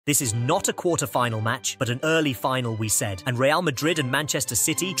This is not a quarter-final match, but an early final, we said. And Real Madrid and Manchester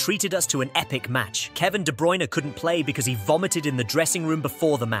City treated us to an epic match. Kevin De Bruyne couldn't play because he vomited in the dressing room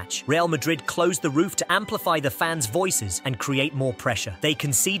before the match. Real Madrid closed the roof to amplify the fans' voices and create more pressure. They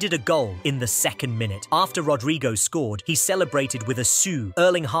conceded a goal in the second minute. After Rodrigo scored, he celebrated with a sue.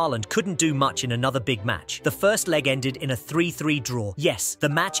 Erling Haaland couldn't do much in another big match. The first leg ended in a 3-3 draw. Yes, the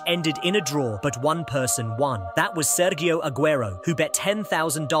match ended in a draw, but one person won. That was Sergio Aguero, who bet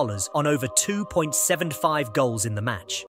 $10,000 on over 2.75 goals in the match.